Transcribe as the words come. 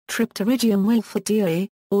Tripterygium wilfordii,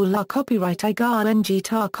 or La copyright Igar ng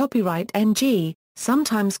tar copyright ng,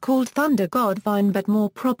 sometimes called thunder god vine but more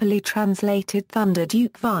properly translated thunder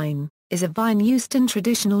duke vine, is a vine used in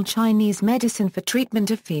traditional Chinese medicine for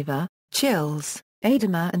treatment of fever, chills,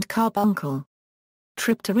 edema and carbuncle.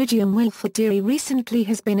 Tripterygium wilfordii recently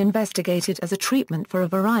has been investigated as a treatment for a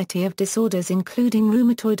variety of disorders including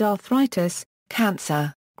rheumatoid arthritis,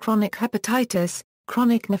 cancer, chronic hepatitis,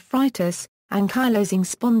 chronic nephritis, ankylosing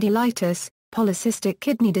spondylitis, polycystic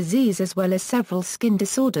kidney disease as well as several skin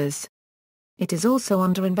disorders. It is also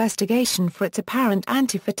under investigation for its apparent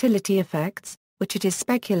antifertility effects, which it is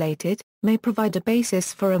speculated, may provide a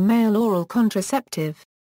basis for a male oral contraceptive.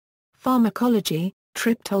 Pharmacology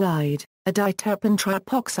Triptolide, a diterpen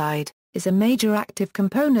tripoxide, is a major active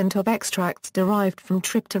component of extracts derived from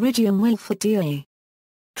Tripterygium wilfordii.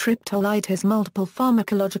 Triptolide has multiple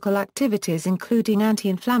pharmacological activities including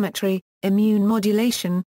anti-inflammatory, immune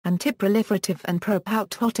modulation, antiproliferative and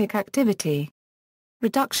propaptotic activity.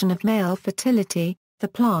 Reduction of male fertility. The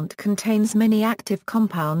plant contains many active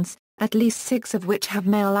compounds, at least 6 of which have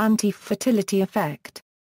male anti-fertility effect.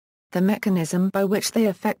 The mechanism by which they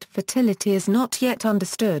affect fertility is not yet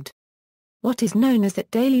understood. What is known is that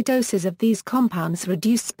daily doses of these compounds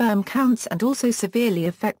reduce sperm counts and also severely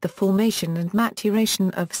affect the formation and maturation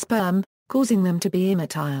of sperm, causing them to be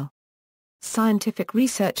immotile. Scientific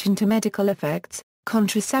research into medical effects,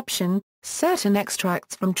 contraception, certain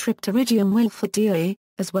extracts from Tripterygium wilfordii,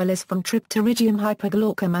 as well as from Tripterygium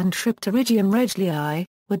hyperglaucum and Tripterygium reglii,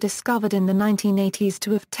 were discovered in the 1980s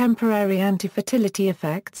to have temporary antifertility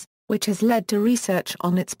effects, which has led to research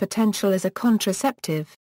on its potential as a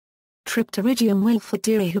contraceptive. Tripterygium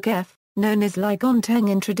wilfordii hugef, known as téng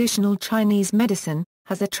in traditional Chinese medicine,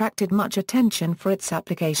 has attracted much attention for its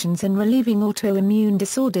applications in relieving autoimmune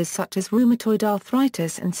disorders such as rheumatoid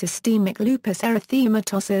arthritis and systemic lupus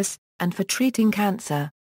erythematosus, and for treating cancer.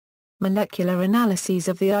 Molecular analyses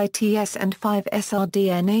of the ITS and 5S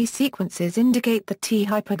DNA sequences indicate that T.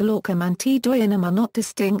 hyperglaucum and T. doyenum are not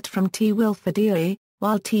distinct from T. wilfordii,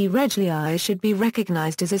 while T. reglii should be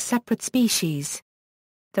recognized as a separate species.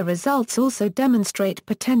 The results also demonstrate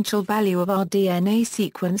potential value of our DNA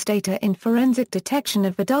sequence data in forensic detection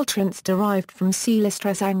of adulterants derived from C.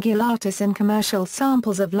 listrus angulatus in commercial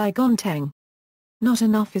samples of téng. Not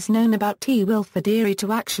enough is known about T. wilfordii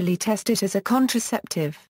to actually test it as a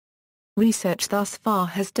contraceptive. Research thus far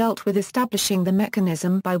has dealt with establishing the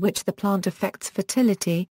mechanism by which the plant affects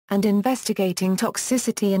fertility, and investigating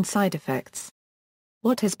toxicity and side effects.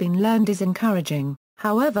 What has been learned is encouraging,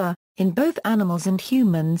 however. In both animals and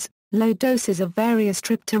humans, low doses of various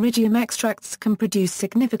Tripterygium extracts can produce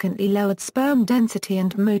significantly lowered sperm density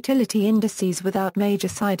and motility indices without major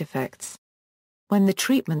side effects. When the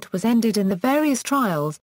treatment was ended in the various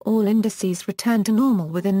trials, all indices returned to normal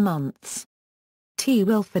within months. T.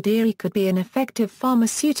 wilfordii could be an effective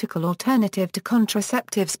pharmaceutical alternative to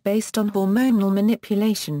contraceptives based on hormonal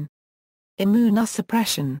manipulation.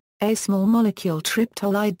 Immunosuppression. A small molecule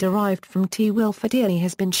triptolide derived from T. wilfordii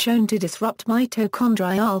has been shown to disrupt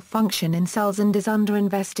mitochondrial function in cells and is under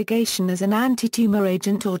investigation as an anti-tumor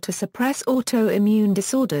agent or to suppress autoimmune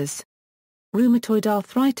disorders. Rheumatoid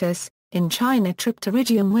arthritis. In China,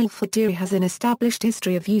 Tripterygium wilfordii has an established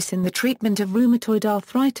history of use in the treatment of rheumatoid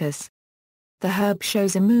arthritis. The herb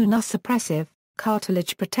shows immunosuppressive,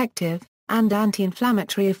 cartilage protective, and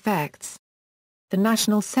anti-inflammatory effects. The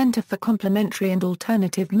National Center for Complementary and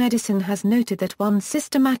Alternative Medicine has noted that one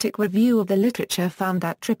systematic review of the literature found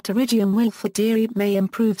that Tripterygium wilfordii may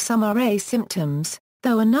improve some RA symptoms,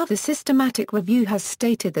 though another systematic review has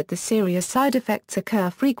stated that the serious side effects occur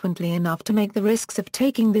frequently enough to make the risks of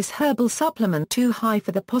taking this herbal supplement too high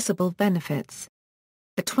for the possible benefits.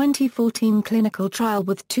 A 2014 clinical trial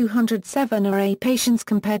with 207 RA patients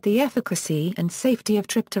compared the efficacy and safety of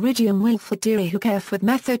Tripterygium wilfordii hugef with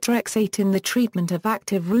methotrexate in the treatment of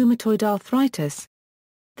active rheumatoid arthritis.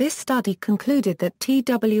 This study concluded that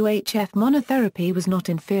TWHF monotherapy was not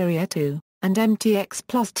inferior to, and MTX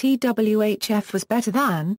plus TWHF was better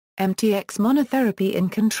than, MTX monotherapy in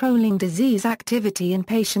controlling disease activity in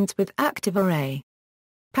patients with active RA.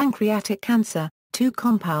 Pancreatic cancer, 2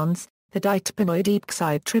 compounds, the diterpenoid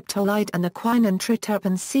epixide triptolide and the quinine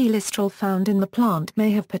triterpen C-listrol found in the plant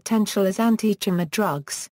may have potential as anti-tumor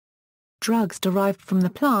drugs. Drugs derived from the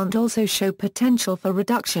plant also show potential for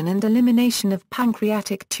reduction and elimination of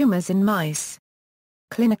pancreatic tumors in mice.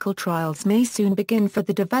 Clinical trials may soon begin for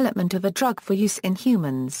the development of a drug for use in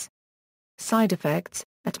humans. Side effects.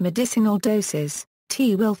 At medicinal doses,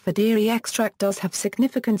 T. wilfordii extract does have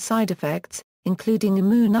significant side effects, including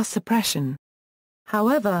immunosuppression.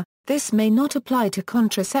 However, this may not apply to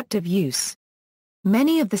contraceptive use.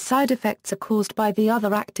 Many of the side effects are caused by the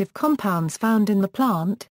other active compounds found in the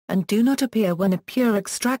plant, and do not appear when a pure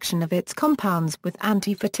extraction of its compounds with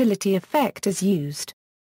antifertility effect is used.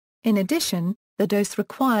 In addition, the dose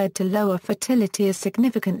required to lower fertility is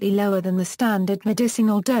significantly lower than the standard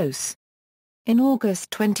medicinal dose. In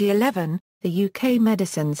August 2011, the UK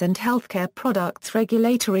Medicines and Healthcare Products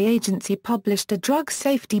Regulatory Agency published a drug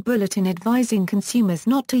safety bulletin advising consumers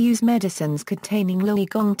not to use medicines containing low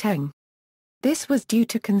gōng téng. This was due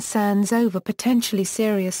to concerns over potentially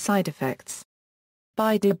serious side effects.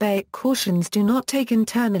 Biotic cautions do not take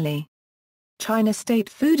internally. China State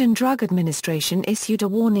Food and Drug Administration issued a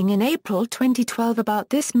warning in April 2012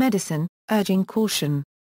 about this medicine, urging caution.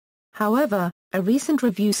 However, a recent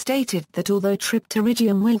review stated that although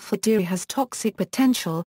Tripterygium wilfordii has toxic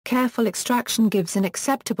potential, careful extraction gives an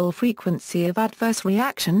acceptable frequency of adverse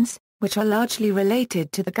reactions, which are largely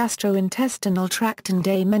related to the gastrointestinal tract and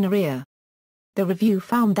amenorrhea. The review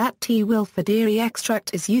found that T. wilfordii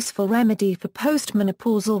extract is useful remedy for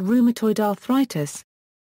postmenopausal rheumatoid arthritis.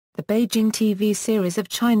 The Beijing TV series of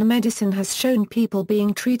China Medicine has shown people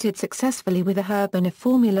being treated successfully with a herb in a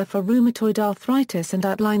formula for rheumatoid arthritis and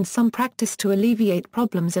outlines some practice to alleviate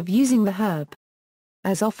problems of using the herb.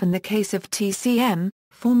 As often the case of TCM,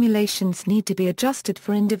 formulations need to be adjusted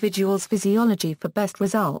for individuals' physiology for best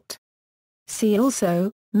result. See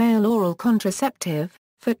also, male oral contraceptive,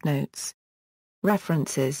 footnotes.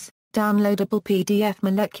 References, downloadable PDF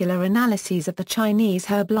molecular analyses of the Chinese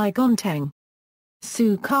herb gōng téng.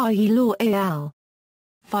 Su Kai Law al.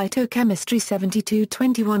 Phytochemistry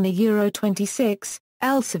 7221 €26,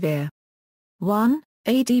 Elsevier. 1,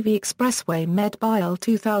 ADV Expressway MedBio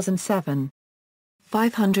 2007.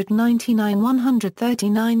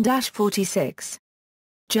 599-139-46.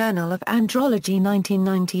 Journal of Andrology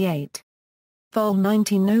 1998. Vol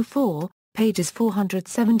 1904. Pages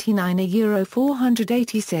 479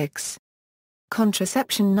 €486.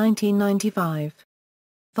 Contraception 1995.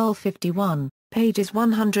 Vol 51, pages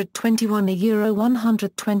 121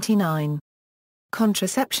 €129.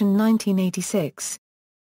 Contraception 1986.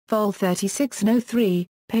 Vol 3603,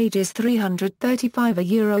 pages 335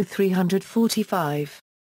 €345.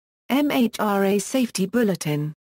 MHRA Safety Bulletin.